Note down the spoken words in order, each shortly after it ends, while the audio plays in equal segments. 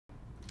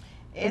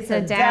It's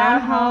a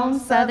down-home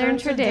Southern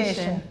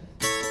tradition.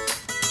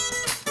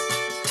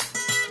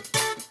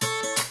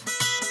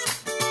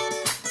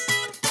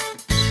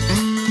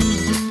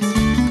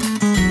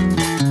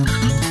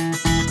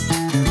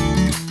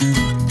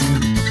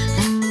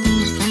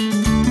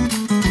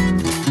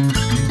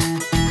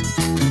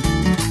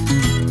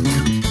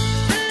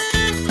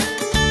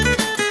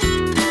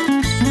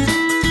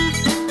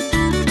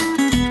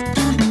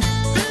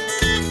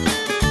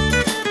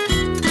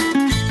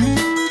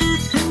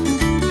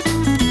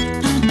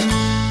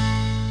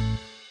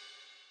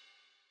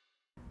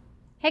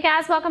 Hey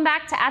guys, welcome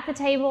back to At the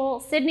Table.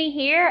 Sydney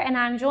here, and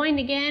I'm joined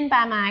again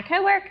by my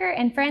coworker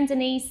and friend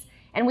Denise,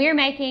 and we are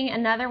making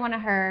another one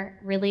of her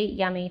really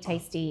yummy,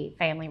 tasty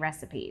family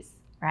recipes,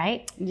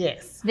 right?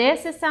 Yes.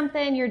 This is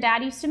something your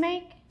dad used to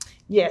make?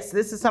 Yes,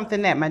 this is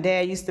something that my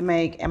dad used to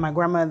make and my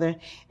grandmother,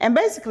 and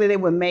basically they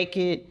would make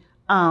it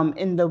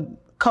in the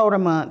colder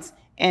months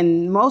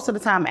and most of the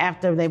time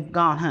after they've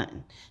gone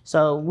hunting.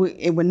 So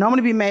it would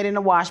normally be made in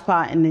a wash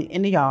pot in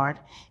the yard,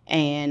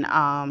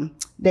 and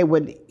they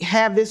would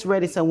have this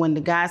ready so when the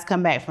guys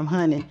come back from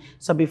hunting,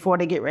 so before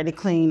they get ready to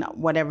clean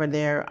whatever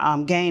their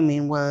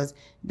gaming was,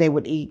 they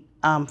would eat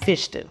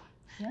fish stew.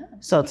 Yeah.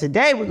 So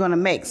today we're gonna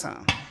make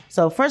some.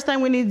 So first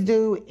thing we need to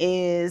do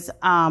is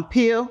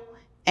peel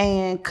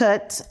and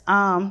cut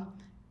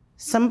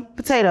some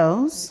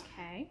potatoes.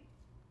 Okay,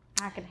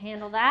 I can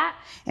handle that.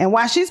 And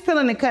while she's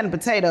peeling and cutting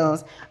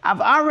potatoes,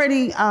 I've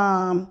already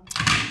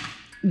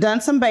done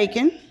some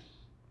bacon.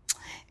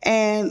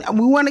 And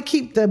we want to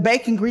keep the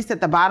bacon grease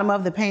at the bottom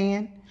of the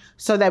pan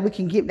so that we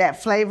can get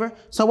that flavor.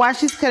 So while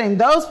she's cutting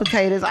those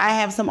potatoes, I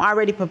have some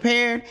already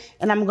prepared,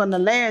 and I'm going to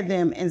layer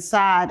them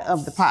inside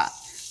of the pot.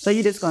 So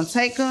you're just going to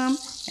take them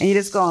and you're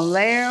just going to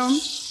layer them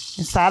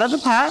inside of the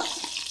pot.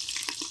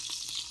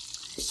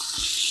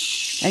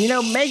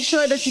 And make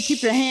sure that you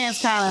keep your hands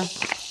kind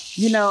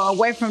of,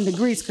 away from the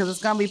grease, because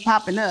it's going to be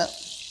popping up.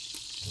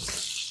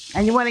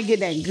 And you want to get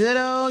that good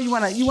old, you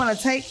want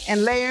to take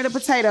and layer the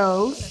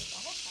potatoes.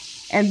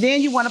 And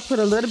then you want to put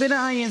a little bit of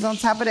onions on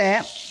top of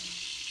that.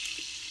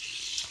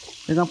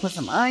 We're going to put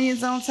some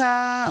onions on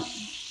top.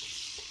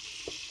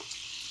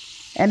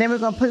 And then we're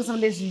going to put some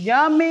of this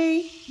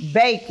yummy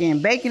bacon.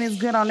 Bacon is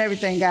good on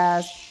everything,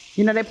 guys.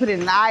 They put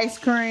it in ice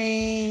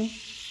cream.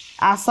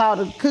 I saw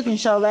the cooking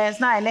show last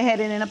night, and they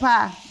had it in a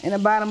pie, in the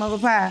bottom of a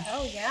pie.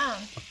 Oh, yeah.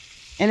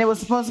 And it was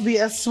supposed to be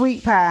a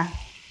sweet pie.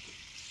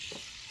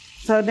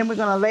 So then we're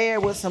going to layer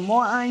it with some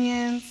more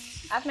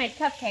onions. I've made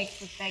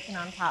cupcakes with bacon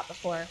on top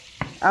before.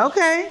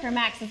 Okay. For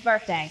Max's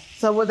birthday.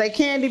 So was they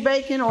candy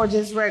bacon or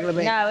just regular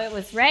bacon? No, it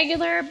was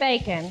regular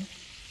bacon.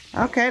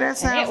 Okay, that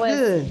sounds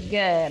good.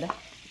 Good.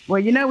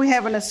 Well, we're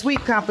having a sweet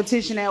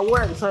competition at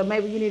work, so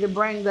maybe you need to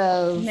bring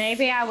those.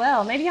 Maybe I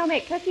will. Maybe I'll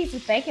make cookies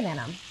with bacon in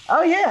them.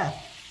 Oh, yeah.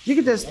 You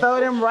can just throw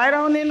them right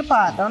on in the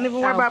pot. Don't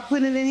even worry about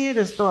putting it in here.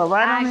 Just throw it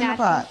right on in the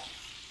pot.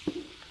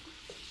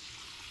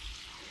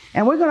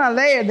 And we're going to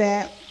layer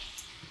that.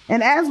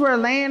 And as we're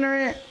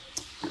layering it,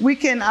 we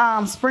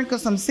can sprinkle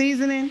some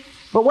seasoning.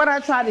 But what I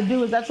try to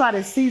do is I try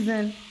to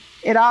season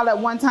it all at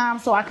one time,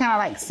 so I kind of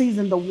like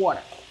season the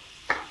water.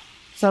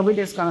 So we're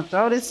just going to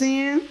throw this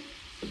in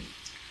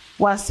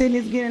while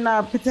Sydney's getting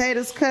our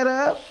potatoes cut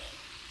up.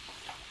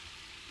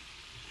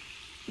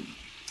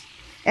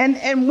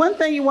 And one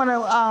thing you want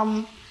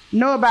to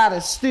know about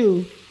a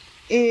stew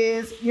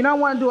is you don't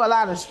want to do a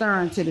lot of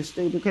stirring to the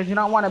stew, because you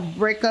don't want to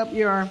break up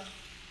your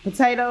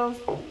potatoes.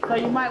 So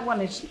you might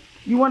want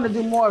to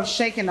do more of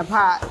shaking the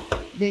pot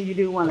than you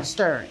do want to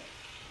stir it.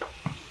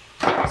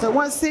 So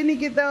once Sydney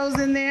get those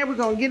in there, we're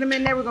going to get them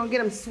in there. We're going to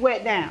get them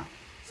sweat down.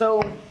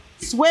 So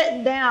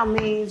sweating down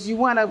means you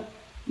want to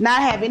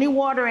not have any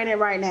water in it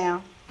right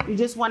now. You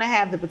just want to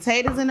have the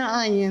potatoes and the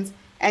onions,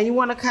 and you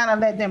want to kind of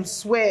let them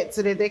sweat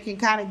so that they can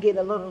kind of get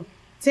a little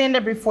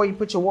tender before you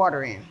put your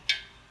water in.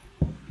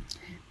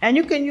 And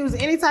you can use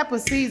any type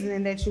of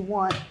seasoning that you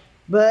want,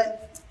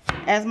 but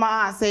as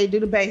my aunt said,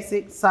 do the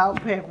basics, salt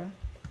and pepper.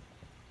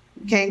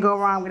 Can't go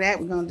wrong with that.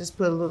 We're going to just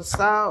put a little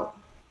salt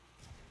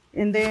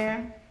in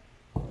there.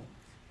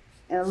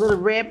 And a little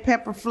red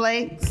pepper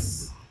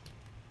flakes.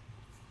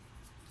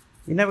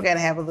 You never got to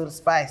have a little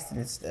spice to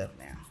this stuff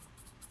now.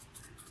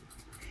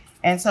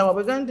 And so what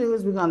we're going to do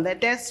is we're going to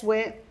let that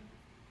sweat.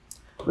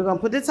 We're going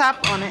to put the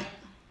top on it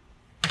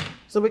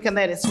so we can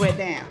let it sweat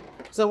down.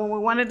 So when we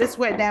want it to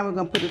sweat down, we're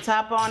going to put the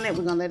top on it.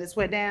 We're going to let it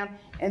sweat down.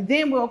 And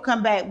then we'll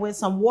come back with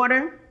some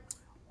water,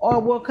 or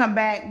we'll come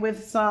back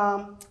with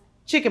some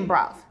chicken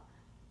broth.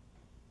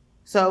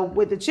 So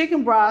with the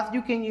chicken broth,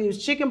 you can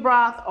use chicken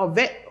broth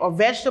or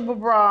vegetable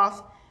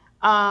broth.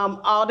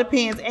 All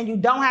depends. And you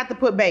don't have to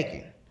put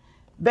bacon.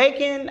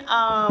 Bacon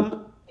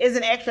is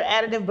an extra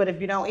additive, but if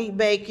you don't eat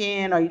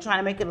bacon or you're trying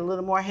to make it a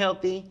little more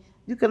healthy,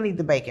 you can leave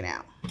the bacon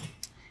out.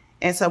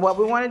 And so what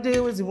we want to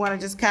do is we want to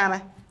just kind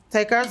of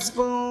take our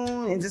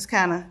spoon and just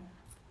kind of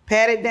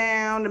pat it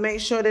down to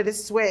make sure that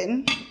it's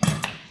sweating.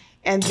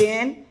 And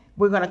then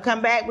we're going to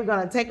come back. We're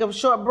going to take a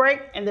short break,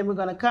 and then we're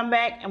going to come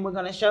back and we're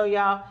going to show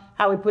y'all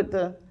how we put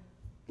the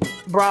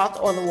broth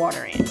or the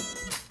water in.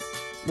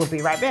 We'll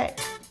be right back.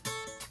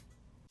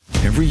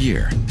 Every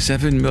year,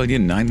 7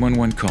 million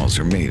 911 calls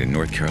are made in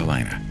North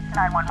Carolina.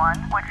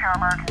 911, what's your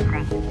emergency?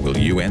 Will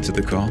you answer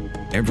the call?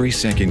 Every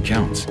second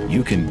counts.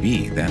 You can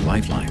be that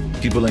lifeline.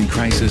 People in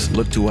crisis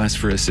look to us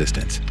for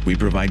assistance. We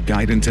provide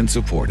guidance and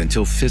support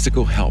until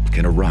physical help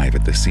can arrive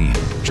at the scene.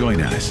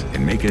 Join us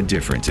and make a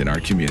difference in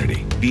our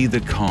community. Be the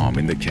calm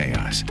in the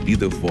chaos. Be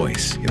the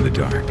voice in the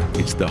dark.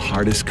 It's the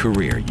hardest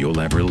career you'll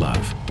ever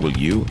love. Will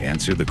you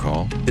answer the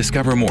call?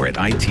 Discover more at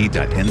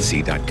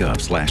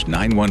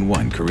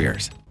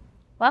it.nc.gov/911careers.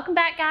 Welcome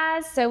back,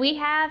 guys. So we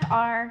have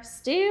our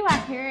stew. I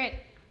hear it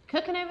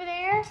cooking over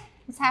there.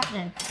 What's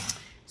happening?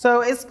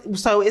 So it's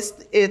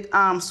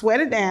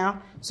sweated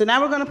down. So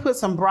now we're gonna put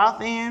some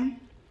broth in,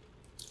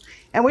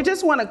 and we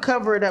just want to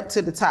cover it up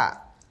to the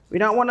top. We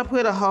don't want to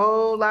put a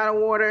whole lot of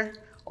water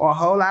or a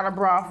whole lot of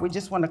broth. We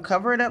just want to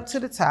cover it up to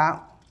the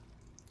top.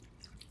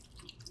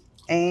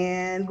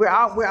 And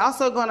we're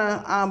also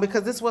gonna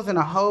because this wasn't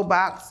a whole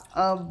box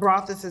of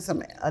broth. This is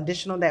some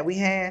additional that we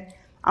had.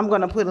 I'm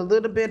gonna put a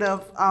little bit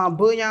of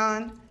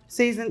bouillon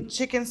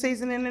chicken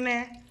seasoning in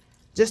there,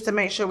 just to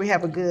make sure we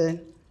have a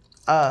good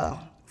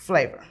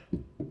flavor.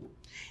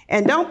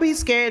 And don't be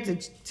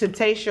scared to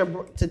taste your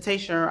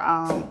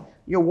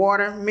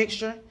water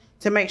mixture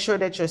to make sure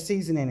that your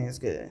seasoning is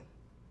good,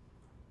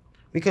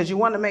 because you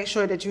want to make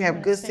sure that you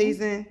have good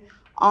seasoning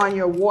on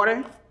your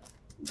water,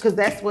 because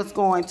that's what's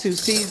going to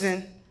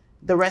season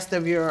the rest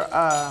of your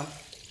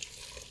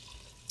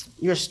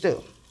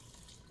stew.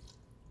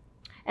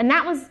 And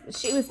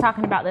she was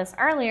talking about this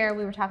earlier.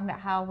 We were talking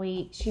about how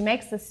she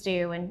makes the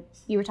stew, and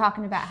you were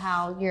talking about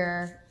how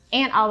your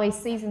aunt always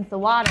seasons the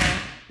water.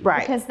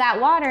 Right. Because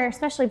that water,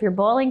 especially if you're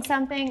boiling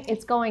something,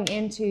 it's going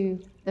into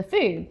the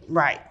food.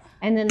 Right.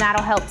 And then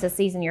that'll help to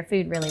season your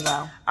food really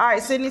well. All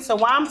right, Sydney, so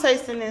while I'm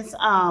tasting this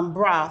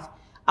broth,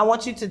 I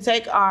want you to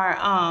take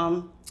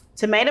our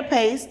tomato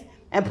paste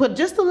and put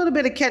just a little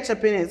bit of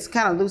ketchup in it to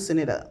kind of loosen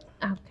it up.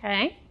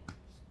 Okay.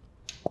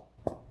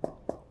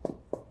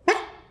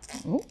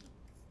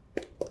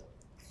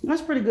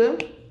 That's pretty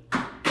good.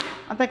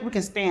 I think we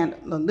can stand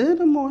a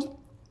little more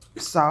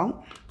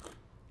salt.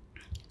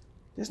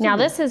 Now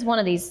this is one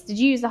of these. Did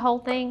you use the whole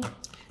thing?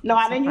 No,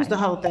 I didn't use the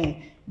whole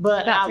thing.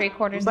 But about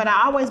 3/4. But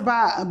I always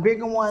buy a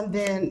bigger one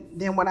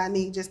than what I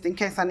need, just in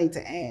case I need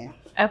to add.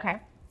 Okay.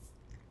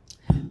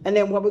 And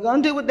then what we're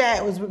gonna do with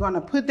that is we're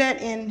gonna put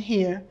that in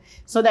here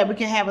so that we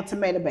can have a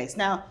tomato base.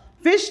 Now,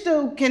 fish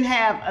stew can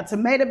have a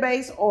tomato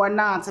base or a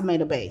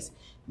non-tomato base.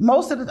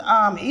 Most of the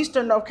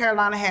Eastern North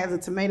Carolina has a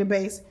tomato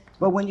base,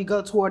 but when you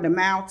go toward the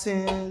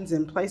mountains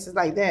and places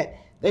like that,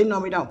 they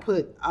normally don't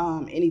put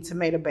any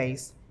tomato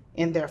base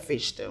in their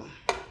fish stew.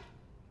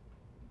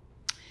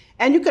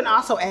 And you can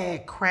also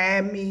add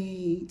crab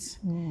meat.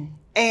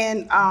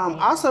 And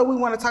also we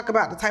want to talk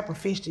about the type of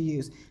fish to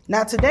use.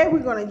 Now today we're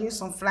going to use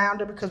some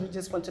flounder because we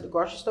just went to the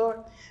grocery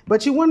store.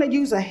 But you want to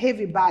use a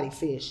heavy body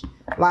fish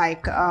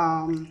like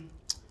a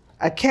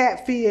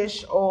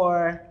catfish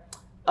or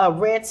a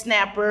red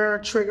snapper,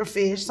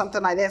 triggerfish,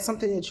 something like that.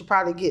 Something that you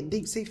probably get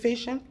deep sea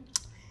fishing.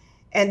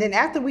 And then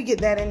after we get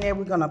that in there,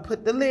 we're going to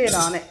put the lid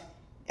on it.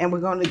 And we're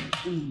going to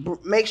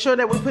make sure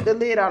that we put the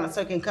lid on it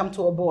so it can come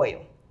to a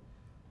boil.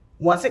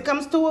 Once it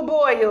comes to a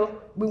boil,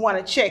 we want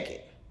to check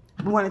it.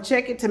 We want to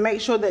check it to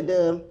make sure that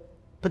the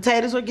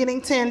potatoes are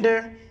getting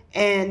tender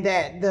and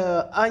that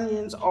the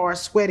onions are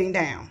sweating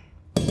down.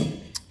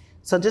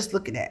 So just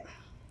look at that.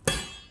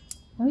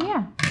 Oh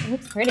yeah, it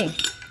looks pretty.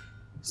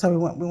 So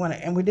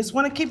we just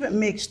want to keep it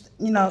mixed,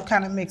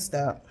 kind of mixed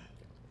up.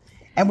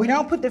 And we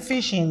don't put the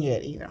fish in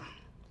yet either.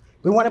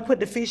 We want to put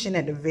the fish in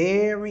at the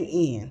very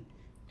end.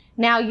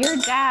 Now, your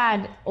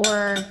dad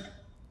or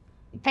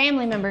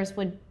family members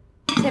would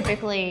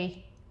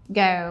typically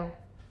go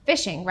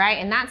fishing, right?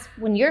 And that's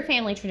when your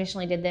family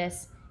traditionally did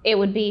this, it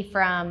would be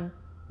from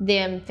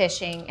them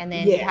fishing and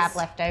then you have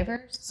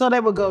leftovers. So they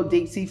would go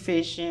deep sea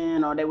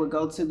fishing or they would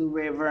go to the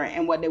river,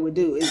 and what they would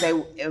do is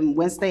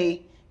once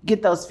they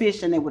get those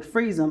fish and they would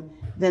freeze them,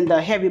 then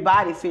the heavy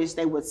body fish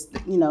they would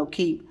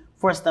keep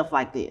for stuff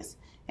like this.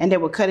 And they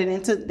would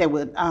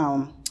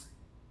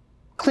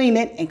clean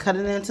it and cut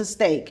it into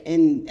steak,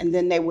 and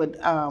then they would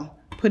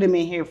put them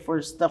in here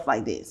for stuff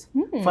like this,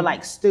 for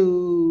like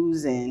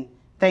stews and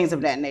things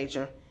of that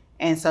nature.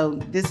 And so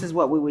this is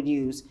what we would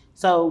use.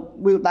 So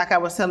like I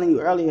was telling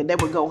you earlier, they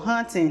would go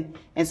hunting,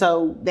 and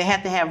so they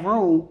have to have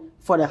room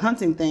for the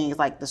hunting things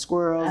like the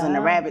squirrels and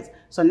the rabbits.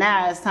 So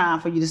now it's time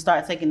for you to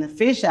start taking the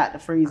fish out the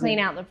freezer, clean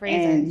out the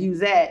freezer, and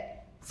use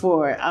that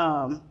for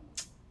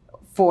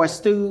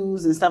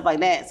stews and stuff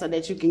like that, so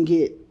that you can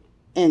get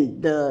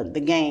in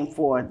the game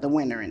for the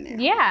winter in there.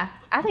 Yeah,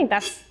 I think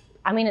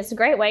it's a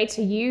great way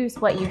to use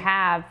what you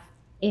have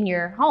in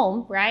your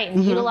home, right?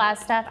 And utilize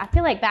stuff. I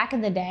feel like back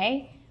in the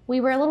day, we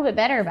were a little bit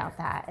better about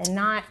that and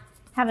not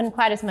having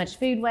quite as much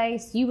food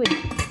waste. You would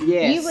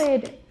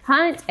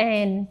hunt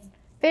and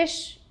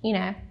fish,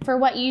 for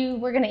what you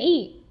were gonna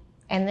eat.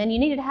 And then you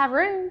needed to have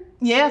room.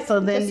 Yeah,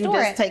 so then you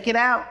just take it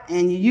out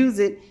and you use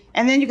it.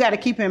 And then you gotta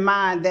keep in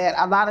mind that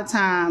a lot of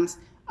times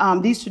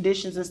these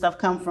traditions and stuff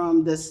come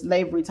from the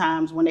slavery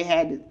times when they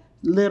had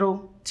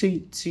little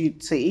to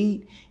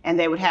eat, and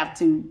they would have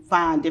to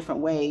find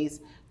different ways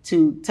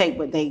to take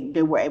what they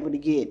were able to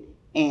get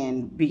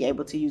and be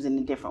able to use it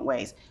in different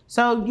ways.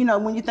 So,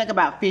 when you think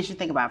about fish, you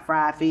think about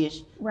fried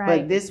fish.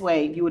 Right. But this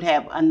way, you would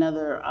have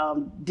another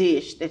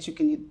dish that you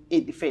can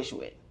eat the fish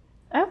with.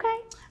 Okay.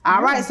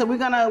 All right, so we're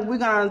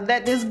gonna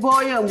let this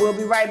boil, and we'll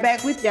be right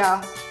back with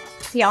y'all.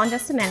 See y'all in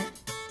just a minute.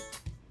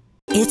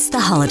 It's the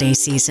holiday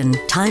season,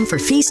 time for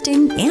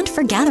feasting and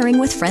for gathering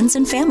with friends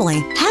and family.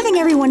 Having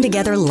everyone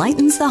together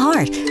lightens the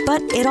heart,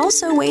 but it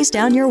also weighs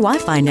down your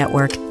Wi-Fi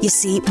network. You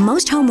see,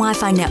 most home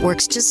Wi-Fi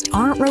networks just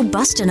aren't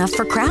robust enough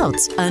for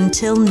crowds.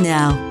 Until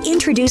now.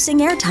 Introducing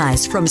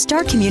AirTies from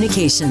Star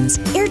Communications.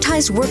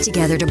 AirTies work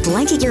together to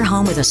blanket your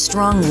home with a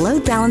strong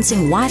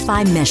load-balancing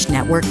Wi-Fi mesh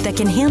network that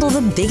can handle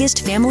the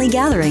biggest family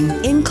gathering,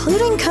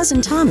 including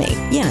Cousin Tommy,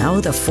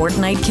 the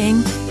Fortnite King.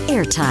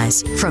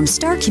 AirTies from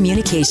Star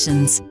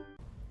Communications.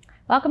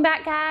 Welcome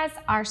back, guys.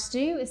 Our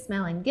stew is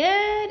smelling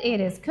good. It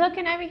is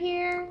cooking over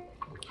here.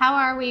 How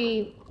are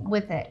we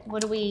with it?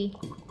 What do we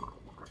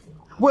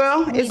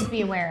need to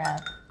be aware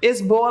of?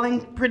 It's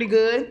boiling pretty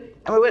good.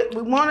 And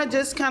we want to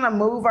just kind of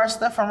move our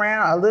stuff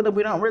around a little.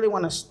 We don't really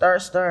want to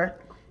stir.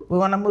 We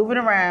want to move it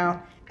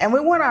around. And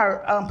we want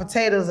our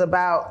potatoes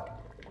about,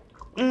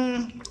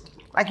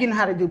 like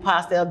how to do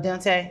pasta al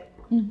dente.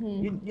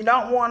 Mm-hmm. You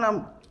don't want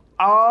them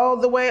all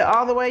the way.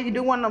 You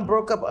do want them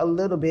broke up a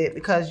little bit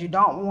because you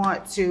don't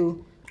want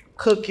to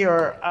cook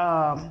your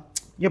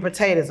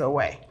potatoes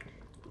away.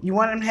 You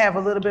want them to have a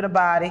little bit of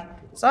body.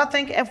 So I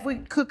think if we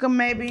cook them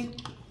maybe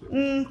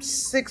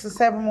 6 or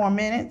 7 more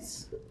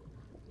minutes,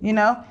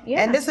 Yeah.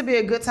 And this would be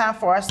a good time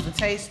for us to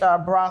taste our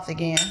broth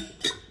again.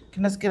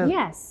 Let's get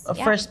a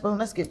fresh spoon.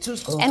 Let's get 2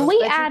 spoons. And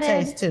we added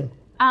taste too.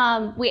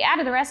 We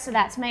added the rest of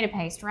that tomato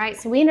paste, right?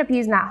 So we ended up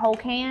using that whole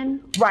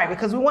can. Right,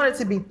 because we want it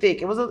to be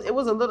thick. It was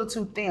a little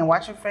too thin.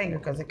 Watch your finger,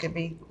 because it could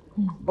be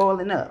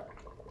boiling up.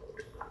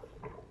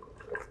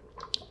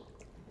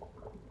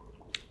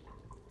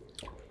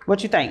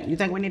 What you think? You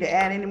think we need to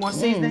add any more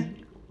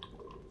seasoning?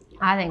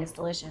 I think it's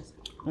delicious.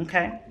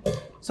 Okay.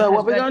 So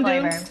what we're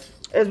gonna do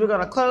is we're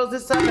gonna close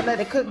this up and let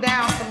it cook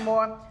down some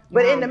more.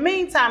 But in the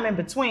meantime, in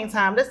between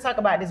time, let's talk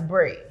about this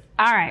bread.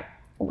 All right.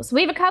 So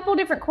we have a couple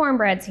different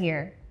cornbreads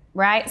here.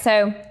 Right,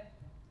 so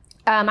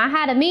I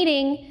had a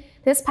meeting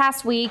this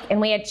past week and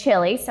we had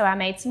chili, so I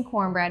made some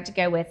cornbread to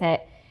go with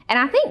it. And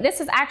I think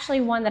this is actually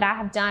one that I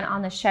have done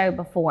on the show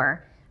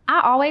before.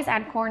 I always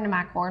add corn to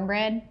my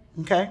cornbread.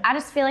 Okay. I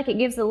just feel like it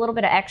gives a little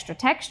bit of extra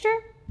texture.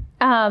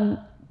 And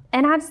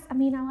I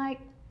like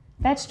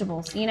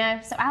vegetables, so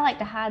I like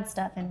to hide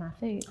stuff in my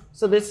food.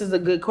 So this is a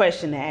good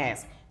question to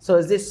ask. So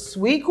is this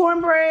sweet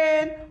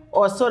cornbread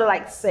or sort of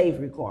like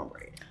savory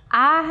cornbread?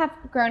 I have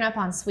grown up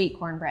on sweet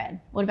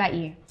cornbread. What about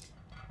you?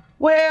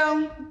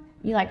 Well,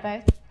 you like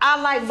both?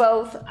 I like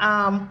both.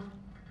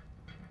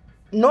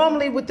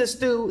 Normally with the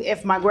stew,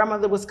 if my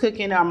grandmother was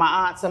cooking or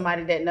my aunt,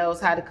 somebody that knows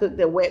how to cook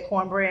their wet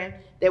cornbread,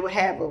 they would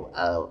have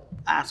a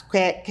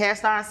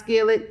cast iron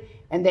skillet,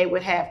 and they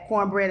would have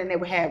cornbread, and they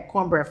would have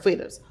cornbread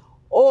fritters.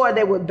 Or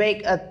they would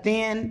bake a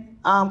thin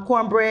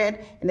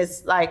cornbread, and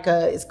it's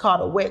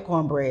called a wet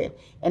cornbread.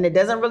 And it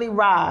doesn't really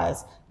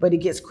rise, but it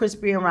gets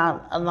crispy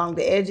along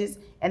the edges.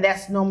 And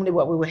that's normally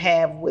what we would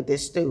have with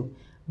this stew.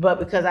 But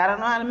because I don't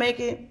know how to make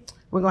it,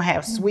 we're gonna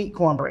have sweet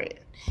cornbread.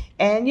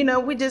 And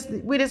we just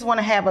want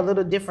to have a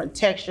little different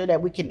texture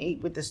that we can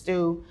eat with the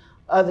stew,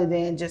 other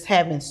than just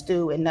having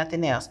stew and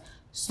nothing else.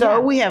 So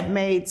we have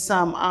made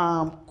some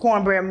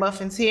cornbread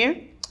muffins here,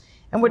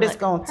 and we're just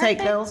gonna take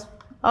those.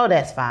 Oh,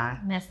 that's fine.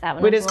 Messed that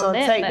one We're up just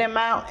gonna take them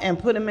out and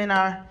put them in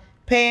our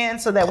pan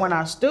so that when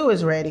our stew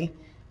is ready,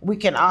 we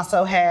can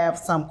also have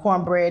some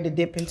cornbread to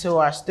dip into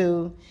our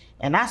stew.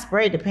 And I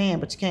sprayed the pan,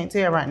 but you can't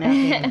tell right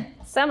now.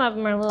 Some of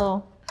them are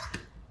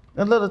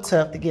a little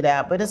tough to get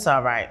out, but it's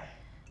all right.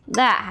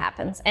 That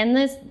happens. And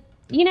this,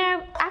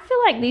 I feel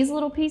like these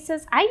little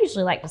pieces, I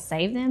usually like to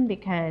save them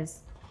because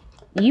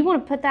you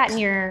want to put that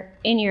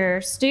in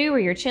your stew or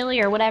your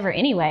chili or whatever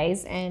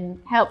anyways,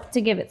 and help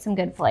to give it some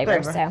good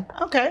flavor. So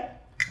okay.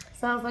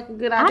 Sounds like a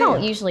good idea. I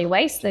don't usually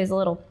waste those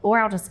or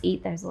I'll just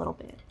eat those a little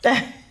bit.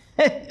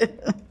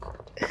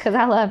 Because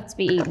I love to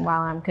be eating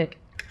while I'm cooking.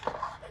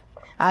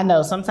 I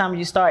know. Sometimes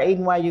you start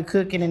eating while you're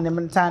cooking, and then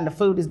by the time the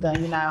food is done,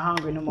 you're not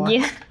hungry no more.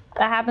 Yeah,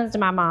 that happens to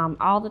my mom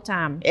all the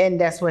time.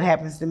 And that's what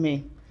happens to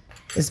me,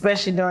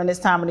 especially during this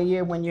time of the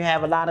year when you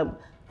have a lot of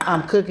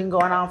cooking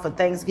going on for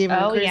Thanksgiving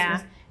and Christmas.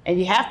 Yeah. And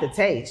you have to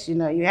taste.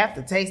 You have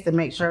to taste to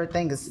make sure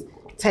everything is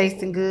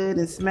tasting good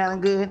and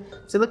smelling good.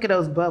 So look at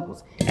those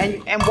bubbles,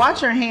 and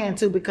watch your hand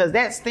too, because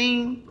that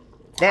steam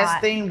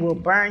will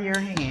burn your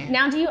hand.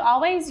 Now, do you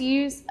always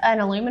use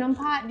an aluminum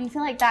pot? Do you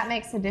feel like that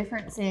makes a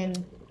difference in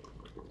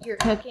your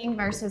cooking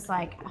versus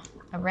like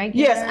a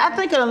regular? Yes, I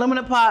think an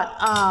aluminum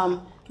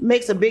pot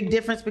makes a big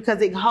difference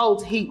because it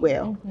holds heat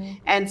well,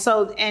 and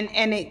so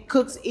and it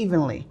cooks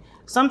evenly.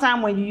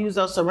 Sometimes when you use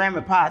those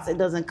ceramic pots, it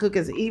doesn't cook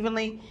as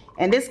evenly,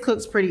 and this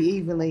cooks pretty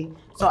evenly.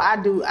 So I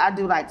do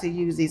like to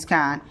use these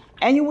kind.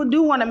 And you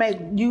do want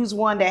to use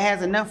one that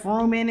has enough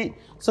room in it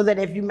so that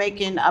if you're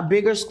making a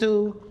bigger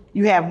stew,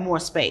 you have more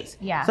space.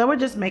 Yeah. So we're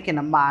just making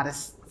a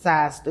modest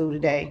size stew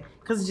today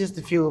because it's just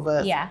a few of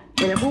us. Yeah.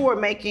 But if we were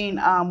making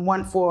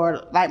one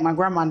for like my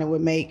grandmother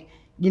would make,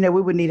 we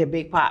would need a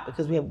big pot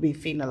because we would be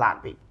feeding a lot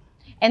of people.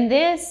 And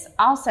this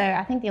also,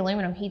 I think the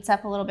aluminum heats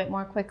up a little bit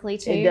more quickly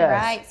too, It does.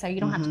 right? So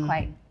you don't have to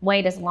quite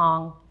wait as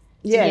long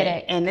to Yeah, get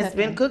it and it's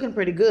been cooking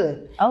pretty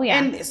good. Oh, yeah.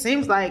 And it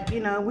seems like,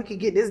 we could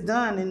get this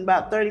done in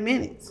about 30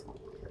 minutes.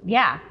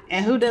 Yeah.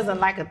 And who doesn't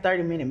like a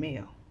 30-minute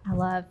meal? I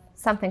love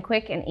something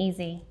quick and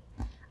easy.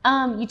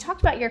 You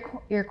talked about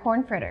your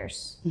corn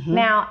fritters.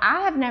 Now,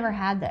 I have never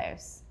had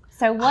those.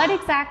 So what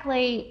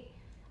exactly,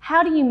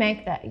 how do you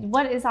make that?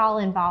 What is all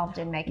involved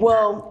in making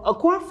Well, a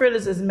corn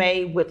fritters is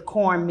made with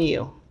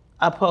cornmeal,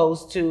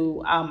 opposed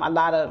to a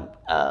lot of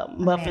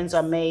muffins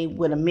are made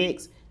with a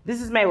mix.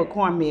 This is made with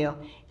cornmeal,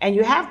 and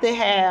you have to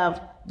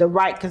have the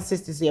right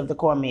consistency of the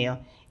cornmeal.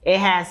 It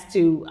has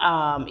to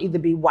either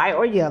be white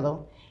or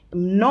yellow.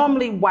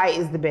 Normally, white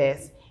is the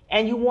best.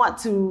 And you want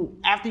to,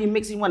 after you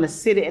mix it, you want to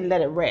sit it and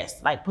let it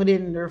rest. Like put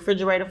it in the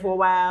refrigerator for a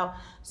while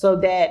so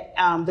that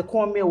the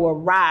cornmeal will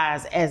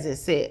rise as it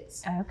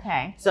sits. that?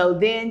 Okay. So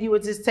then you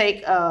would just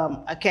take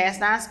a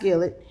cast iron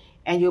skillet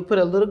and you'll put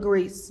a little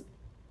grease,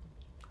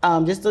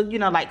 just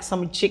like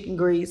some chicken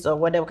grease or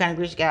whatever kind of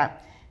grease you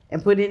got,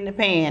 and put it in the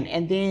pan.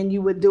 And then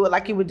you would do it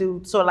like you would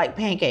do sort of like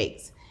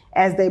pancakes.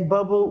 As it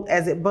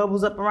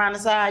bubbles up around the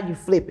side, you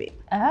flip it.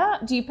 Oh,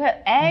 do you put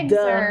eggs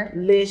or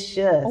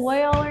Delicious.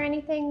 oil or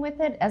anything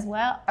with it as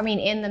well? I mean,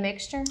 in the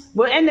mixture?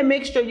 Well, in the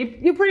mixture,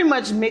 you pretty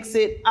much mix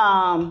it.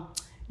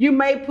 You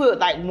may put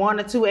like 1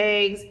 or 2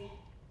 eggs.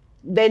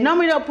 They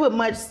normally don't put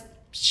much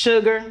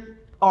sugar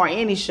or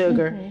any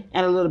sugar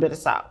and a little bit of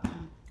salt.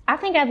 I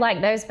think I'd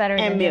like those better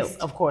And than milk, just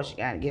of course, you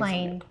gotta get some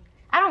plain. milk.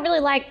 I don't really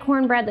like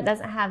cornbread that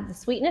doesn't have the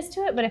sweetness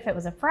to it, but if it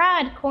was a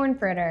fried corn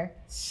fritter,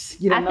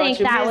 I think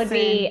that would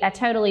be a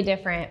totally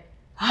different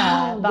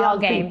ball Young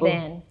game people.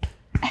 then.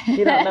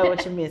 You don't know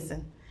what you're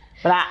missing.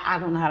 But I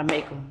don't know how to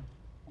make them.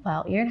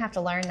 Well, you're gonna have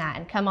to learn that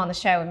and come on the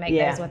show and make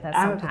those with us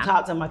I have to sometime.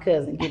 talk to my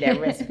cousin, get that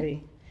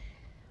recipe.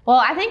 Well,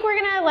 I think we're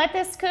gonna let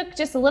this cook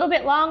just a little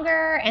bit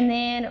longer, and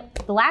then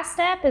the last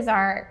step is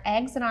our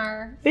eggs and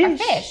our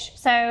fish.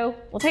 So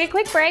we'll take a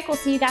quick break. We'll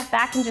see you guys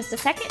back in just a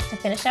second to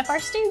finish up our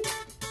stew.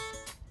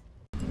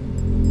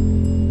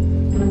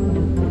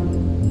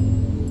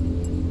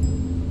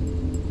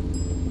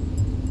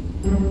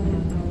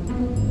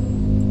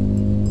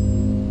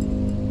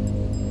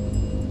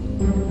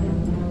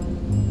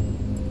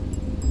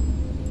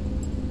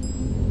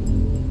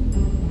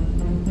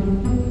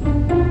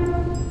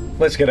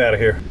 Let's get out of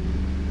here.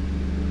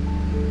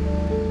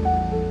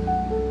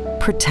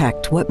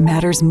 Protect what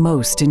matters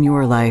most in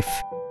your life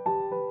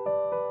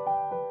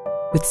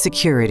with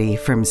security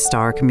from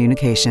Star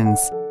Communications.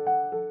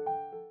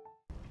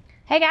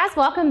 Hey guys,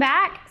 welcome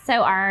back.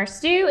 So our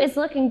stew is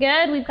looking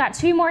good. We've got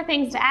 2 more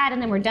things to add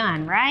and then we're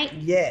done, right?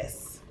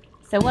 Yes.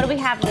 So what do we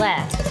have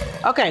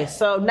left? Okay,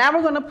 so now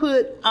we're gonna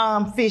put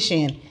fish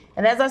in.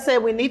 And as I said,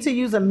 we need to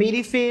use a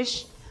meaty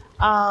fish,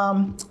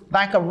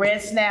 like a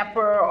red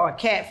snapper or a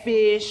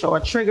catfish or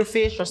a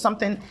triggerfish or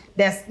something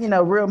that's,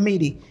 real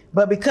meaty.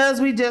 But because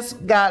we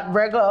just got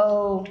regular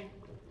old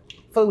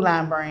Food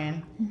Line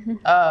brand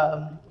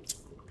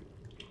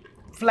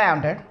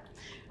flounder,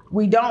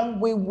 we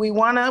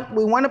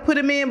wanna put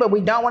them in, but we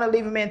don't wanna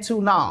leave them in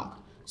too long.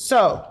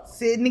 So,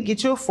 Sydney,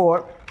 get you a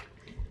fork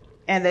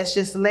and let's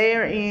just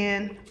layer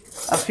in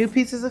a few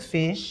pieces of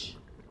fish.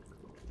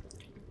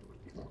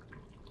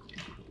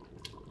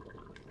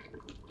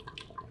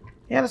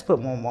 Yeah, let's put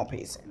one more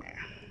piece in there.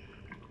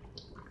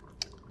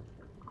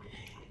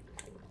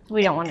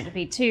 We don't want it to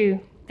be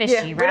too fishy, Yeah,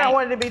 right? we don't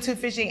want it to be too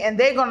fishy, and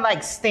they're gonna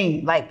like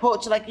steam, like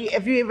poach. Like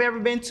if you've ever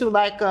been to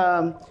like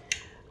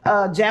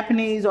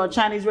Japanese or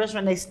Chinese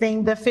restaurant, they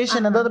steam the fish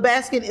in a little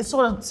basket. It's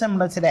sort of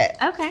similar to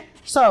that. Okay.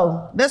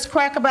 So let's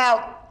crack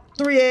about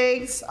 3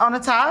 eggs on the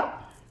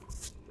top.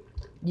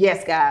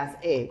 Yes, guys,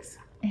 eggs.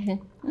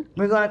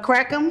 We're gonna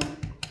crack them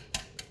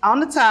on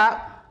the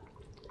top,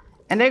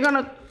 and they're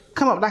gonna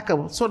come up like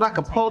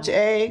a poached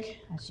egg.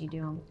 As you do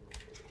them.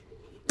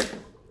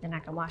 Then I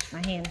can wash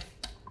my hands.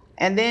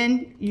 And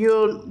then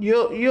you'll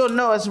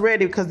know it's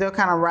ready because they'll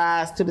kind of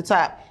rise to the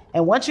top.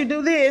 And once you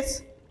do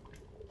this,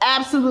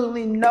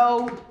 absolutely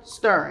no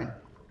stirring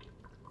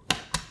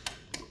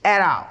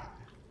at all.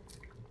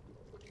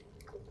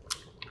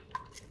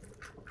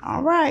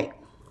 All right.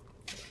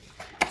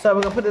 So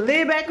we're gonna put the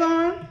lid back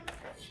on.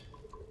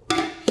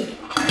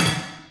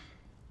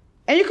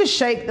 And you can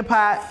shake the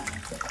pot.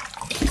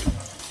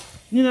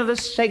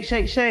 Just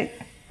shake.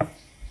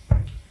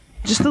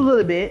 Just a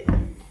little bit.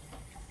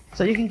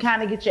 So you can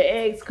kind of get your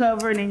eggs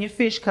covered and your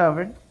fish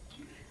covered.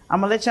 I'm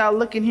gonna let y'all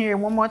look in here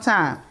one more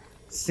time.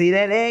 See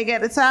that egg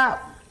at the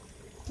top?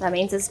 That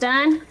means it's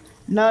done?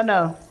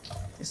 No,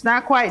 it's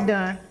not quite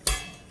done.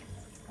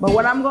 But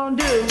what I'm gonna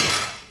do,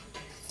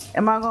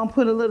 I'm gonna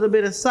put a little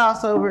bit of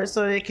sauce over it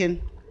so it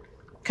can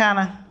kind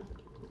of,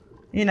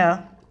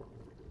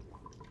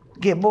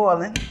 get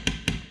boiling.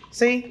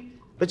 See?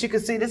 But you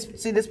can see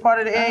this part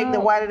of the egg, the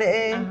white of the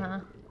egg,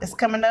 it's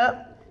coming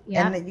up.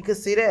 Yep. And then you can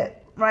see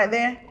that. right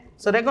there.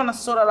 So they're gonna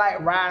sort of like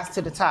rise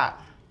to the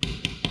top.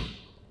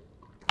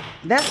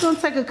 That's gonna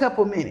take a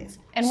couple minutes.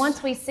 And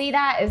once we see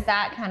that,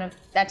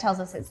 that tells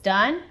us it's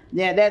done?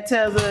 Yeah, that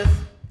tells us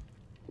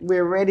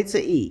we're ready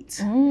to eat.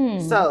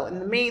 So in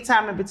the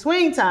meantime, in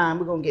between time,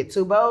 we're gonna get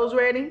 2 bowls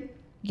ready.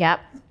 Yep,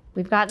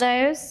 we've got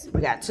those.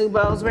 We got 2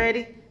 bowls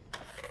ready.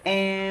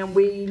 And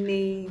we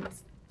need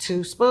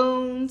 2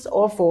 spoons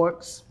or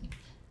forks.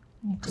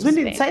 Because we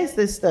need to taste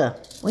this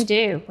stuff. We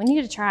do. We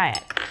need to try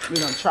it. We're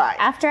going to try it.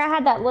 After I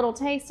had that little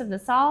taste of the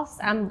sauce,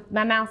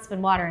 my mouth's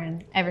been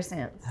watering ever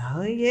since.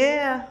 Oh,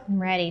 yeah.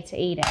 I'm ready to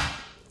eat it.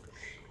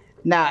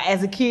 Now,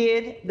 as a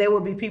kid, there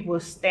would be people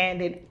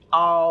standing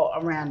all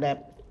around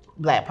that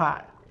black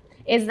pot.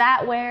 Is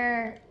that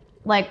where,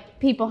 like,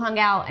 people hung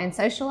out and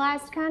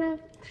socialized, kind of?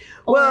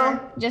 Or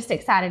Well, just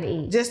excited to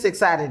eat? Just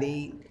excited to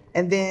eat.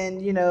 And then,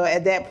 you know,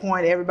 at that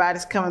point,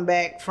 everybody's coming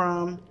back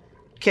from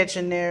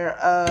catching their,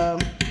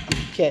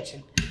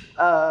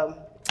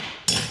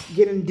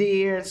 getting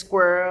deer and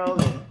squirrel.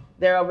 And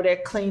they're over there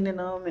cleaning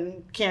them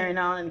and carrying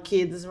on, and the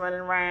kids is running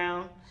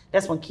around.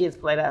 That's when kids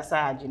played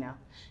outside, you know.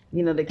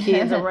 You know, the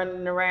kids are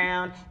running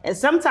around. And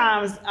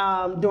sometimes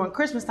during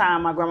Christmas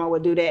time, my grandma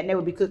would do that, and they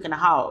would be cooking a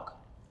hog.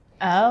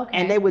 Oh, okay.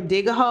 And they would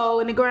dig a hole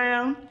in the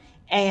ground,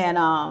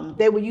 and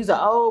they would use an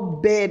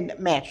old bed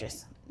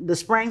mattress, the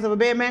springs of a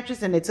bed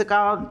mattress, and they took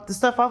all the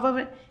stuff off of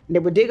it, and they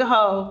would dig a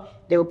hole,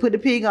 they would put the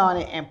pig on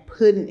it and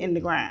put it in the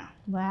ground.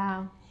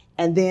 Wow.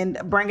 And then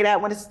bring it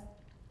out when it's,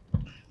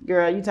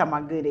 girl, you talking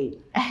about good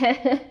eating.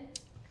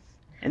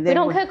 And then We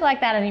don't cook like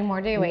that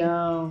anymore, do we?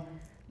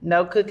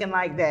 No cooking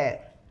like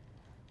that.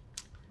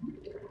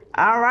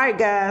 All right,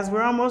 guys,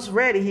 we're almost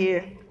ready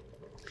here.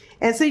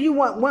 And so you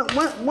want,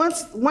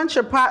 once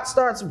your pot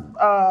starts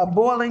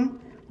boiling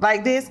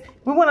like this,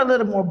 we want a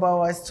little more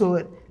boils to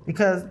it,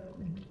 because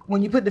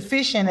when you put the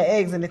fish in, the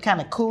eggs, and it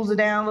kind of cools it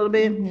down a little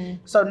bit.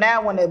 So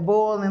now when they're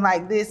boiling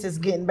like this, it's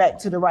getting back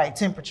to the right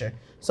temperature.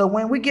 So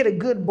when we get a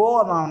good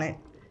boil on it,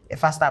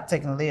 if I stop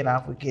taking the lid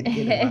off, we get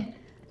it.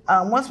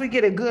 Once we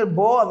get a good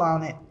boil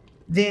on it,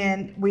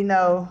 then we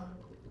know,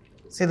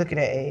 see, look at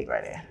that egg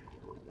right there.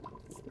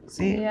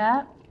 See it?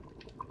 Yep.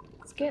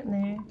 It's getting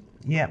there.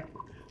 Yep,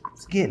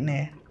 it's getting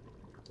there.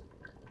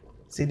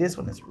 See, this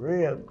one is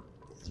real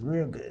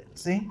good,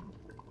 see?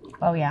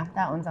 Oh yeah,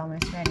 that one's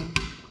almost ready.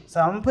 So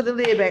I'm gonna put the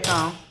lid back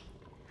on.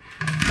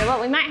 So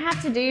what we might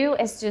have to do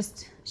is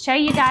just show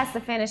you guys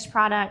the finished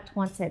product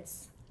once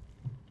it's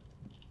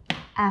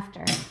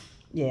after.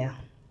 Yeah.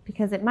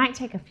 Because it might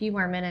take a few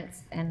more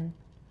minutes and...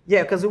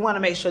 Yeah, because we want to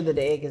make sure that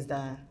the egg is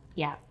done.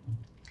 Yeah.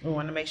 We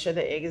want to make sure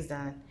the egg is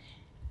done.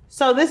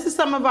 So this is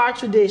some of our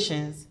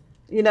traditions.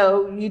 You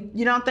know,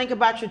 you don't think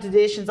about your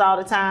traditions all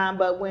the time,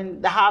 but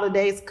when the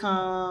holidays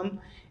come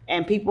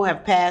and people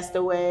have passed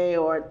away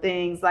or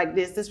things like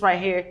this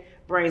right here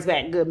brings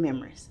back good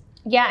memories.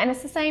 Yeah, and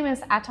it's the same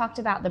as I talked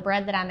about the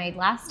bread that I made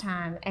last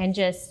time, and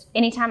just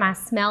anytime I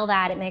smell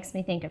that, it makes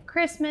me think of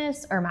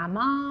Christmas or my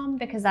mom,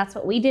 because that's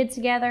what we did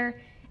together.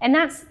 And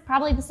that's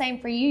probably the same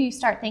for you. You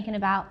start thinking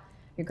about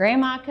your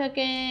grandma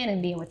cooking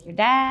and being with your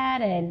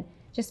dad, and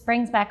just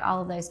brings back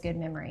all of those good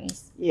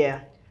memories.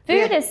 Yeah.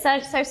 Food is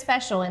so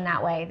special in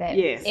that way that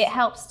it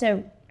helps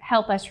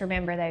us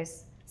remember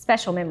those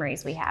special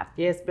memories we have.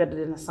 Yeah, it's better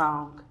than a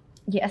song.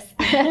 Yes.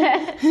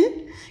 Because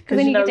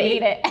then you get to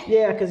eat it.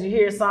 Yeah, because you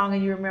hear a song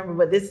and you remember,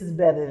 but this is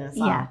better than a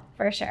song. Yeah,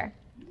 for sure.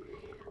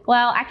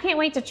 Well, I can't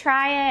wait to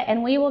try it,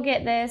 and we will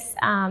get this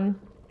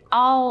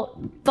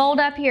all fold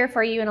up here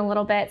for you in a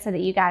little bit so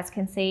that you guys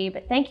can see.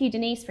 But thank you,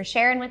 Denise, for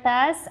sharing with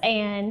us,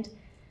 and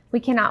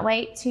we cannot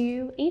wait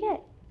to eat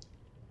it.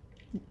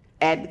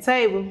 At the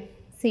table.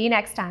 See you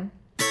next time.